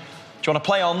 Jamie. Do you want to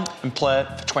play on and play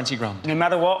for 20 grand? No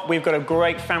matter what, we've got a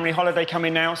great family holiday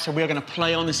coming now, so we're going to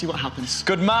play on and see what happens.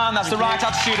 Good man, that's the right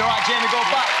attitude. All right, Jamie, go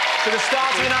back to the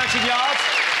start of the 19 yards.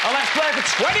 And let's play for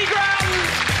 20 grand!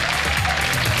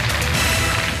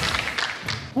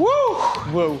 Woo!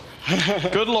 Whoa.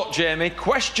 Good luck, Jamie.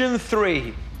 Question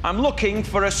 3. I'm looking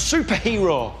for a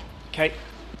superhero. OK.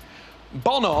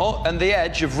 Bono and The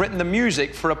Edge have written the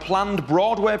music for a planned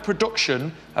Broadway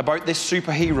production about this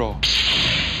superhero.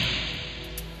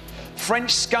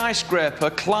 French skyscraper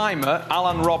climber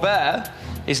Alain Robert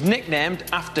is nicknamed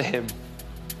after him.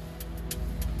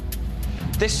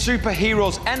 This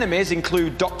superhero's enemies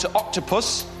include Dr.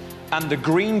 Octopus, and the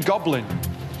Green Goblin.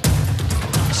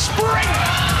 Spring!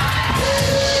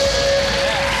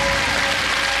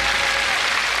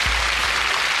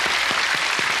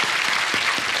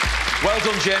 Well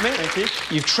done, Jamie. Thank you.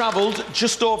 You've travelled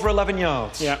just over 11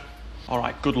 yards. Yeah. All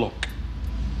right, good luck.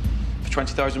 For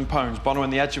 £20,000, Bono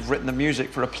and the Edge have written the music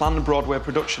for a planned Broadway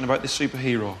production about this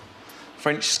superhero.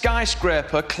 French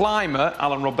skyscraper climber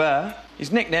Alan Robert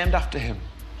is nicknamed after him.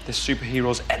 This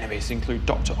superhero's enemies include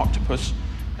Dr. Octopus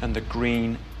and the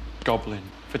Green Goblin.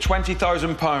 For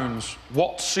 £20,000,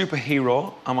 what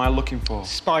superhero am I looking for?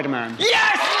 Spider-Man.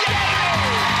 Yes!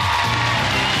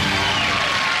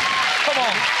 Come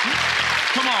on.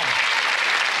 Come on.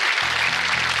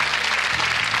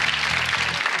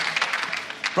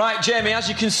 Right, Jamie, as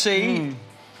you can see,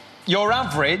 your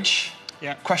average,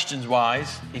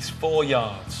 questions-wise, is 4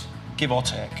 yards, give or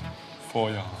take.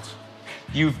 4 yards.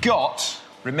 You've got,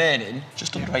 remaining,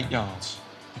 just under 8 yards,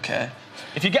 OK?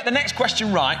 If you get the next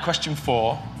question right, question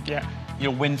 4,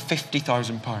 you'll win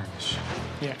 £50,000.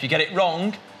 If you get it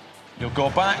wrong, you'll go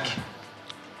back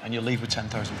and you'll leave with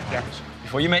 £10,000.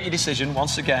 Before you make your decision,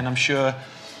 once again, I'm sure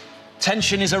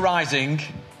tension is arising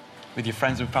with your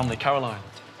friends and family. Caroline.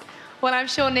 Well, I'm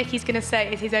sure Nicky's going to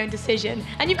say it's his own decision.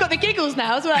 And you've got the giggles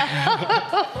now as well.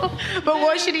 But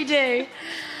what should he do?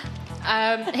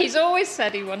 He's always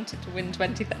said he wanted to win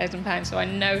 £20,000, so I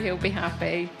know he'll be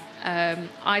happy.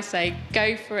 I say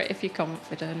go for it if you're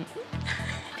confident.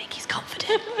 I think he's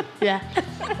confident. Yeah.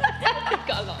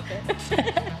 Got a lot of it.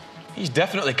 He's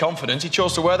definitely confident. He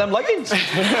chose to wear them leggings.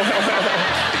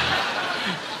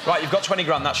 Right, you've got 20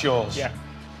 grand, that's yours. Yeah.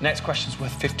 Next question's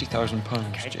worth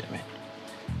 £50,000, Jamie.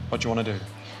 What do you want to do?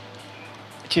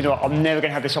 Do you know what? I'm never going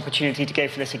to have this opportunity to go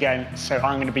for this again, so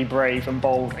I'm going to be brave and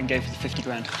bold and go for the 50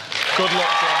 grand. Good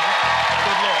luck, Jamie.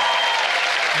 Good luck.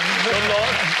 Good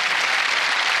luck.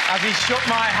 As he shook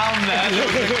my hand there was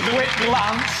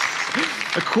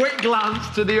a quick glance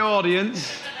to the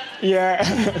audience. Yeah.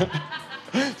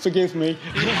 Forgive me.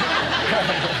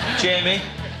 Jamie,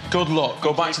 good luck.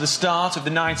 Go back to the start of the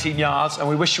 19 yards, and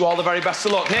we wish you all the very best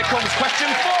of luck. Here comes question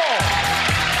 4.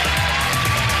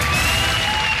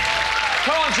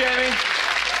 Come on, Jamie.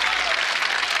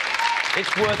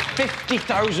 It's worth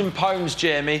 £50,000,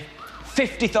 Jamie.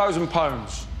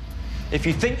 £50,000. If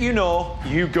you think you know,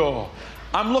 you go.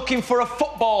 I'm looking for a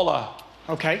footballer.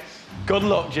 OK. Good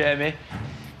luck, Jamie.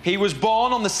 He was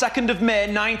born on the 2nd of May,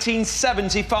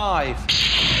 1975.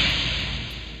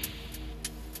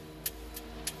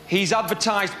 He's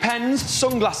advertised pens,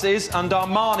 sunglasses and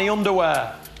Armani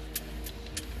underwear.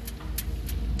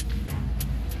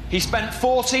 He spent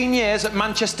 14 years at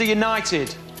Manchester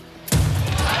United.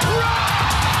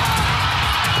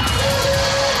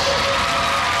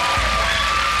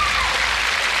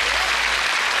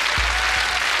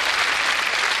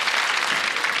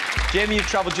 Jamie, you've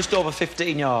travelled just over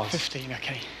 15 yards. 15,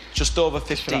 OK. Just over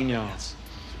 15 yards.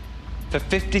 For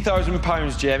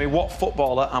 £50,000, Jamie, what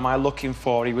footballer am I looking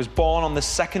for? He was born on the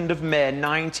 2nd of May,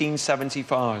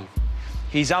 1975.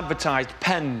 He's advertised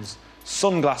pens,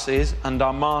 sunglasses and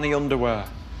Armani underwear.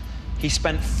 He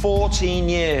spent 14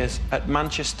 years at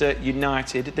Manchester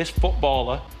United. This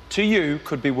footballer, to you,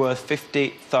 could be worth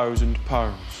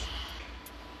 £50,000.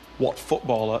 What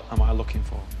footballer am I looking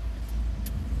for?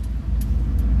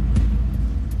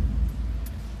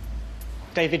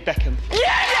 David Beckham.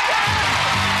 Yeah!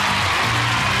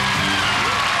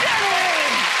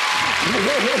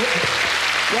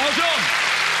 Well done.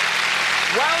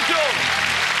 Well done.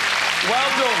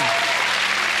 Well done.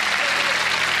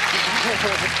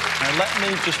 Now, let me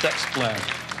just explain.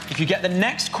 If you get the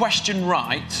next question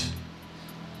right,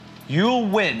 you'll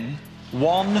win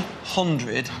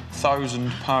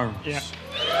 £100,000. Yeah.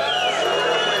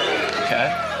 OK?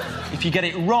 If you get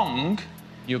it wrong,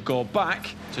 you'll go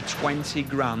back to 20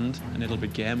 grand and it'll be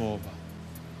game over.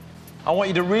 I want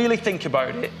you to really think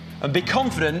about it and be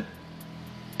confident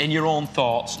in your own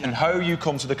thoughts and how you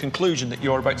come to the conclusion that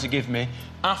you're about to give me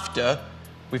after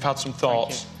we've had some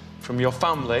thoughts from your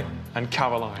family and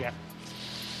Caroline. Yeah.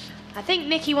 I think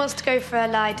Nicky wants to go for a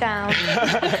lie down.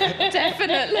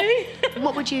 Definitely.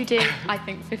 What would you do? I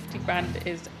think 50 grand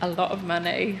is a lot of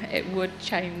money. It would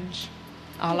change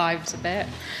our lives a bit.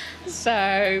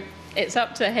 So it's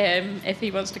up to him. If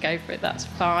he wants to go for it, that's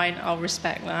fine. I'll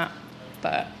respect that.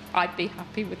 But I'd be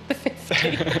happy with the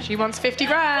 50. She wants 50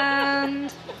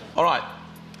 grand. All right.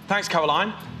 Thanks,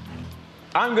 Caroline.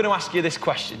 I'm going to ask you this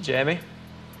question, Jamie.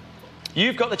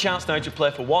 You've got the chance now to play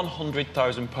for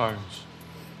 £100,000.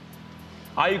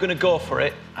 Are you going to go for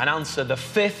it and answer the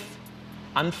 5th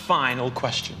and final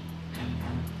question?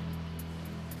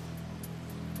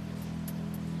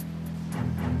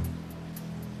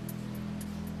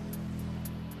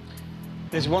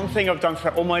 There's one thing I've done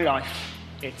throughout all my life.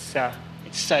 It's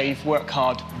save, work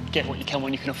hard, get what you can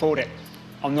when you can afford it.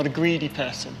 I'm not a greedy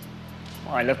person.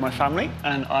 I love my family,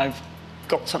 and I've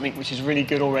got something which is really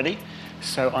good already.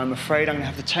 So I'm afraid I'm going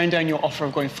to have to turn down your offer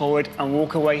of going forward and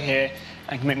walk away here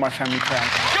and make my family proud.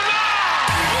 Come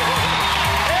on!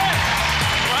 Yes!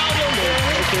 Well done,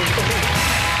 Jamie.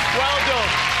 Well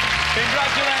done.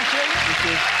 Congratulations. Thank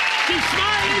you. She's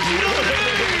smiling.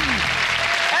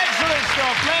 Excellent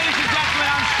stuff. Ladies and gentlemen,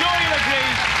 I'm sure you'll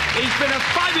agree he's been a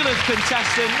fabulous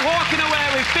contestant, walking away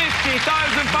with £50,000.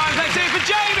 Let's hear it for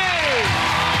Jamie!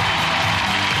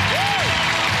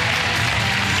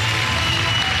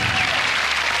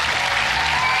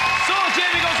 So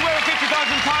Jamie goes away with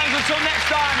 £50,000. Until next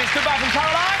time, it's goodbye from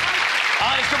Caroline.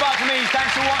 And it's goodbye from me.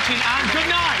 Thanks for watching and good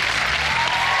night.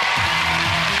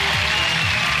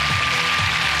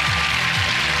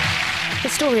 The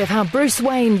story of how Bruce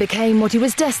Wayne became what he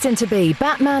was destined to be.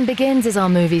 Batman Begins is our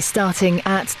movie starting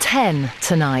at 10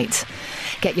 tonight.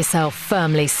 Get yourself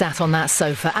firmly sat on that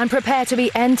sofa and prepare to be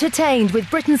entertained with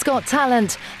Britain's Got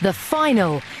Talent, The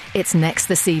Final. It's next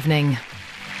this evening.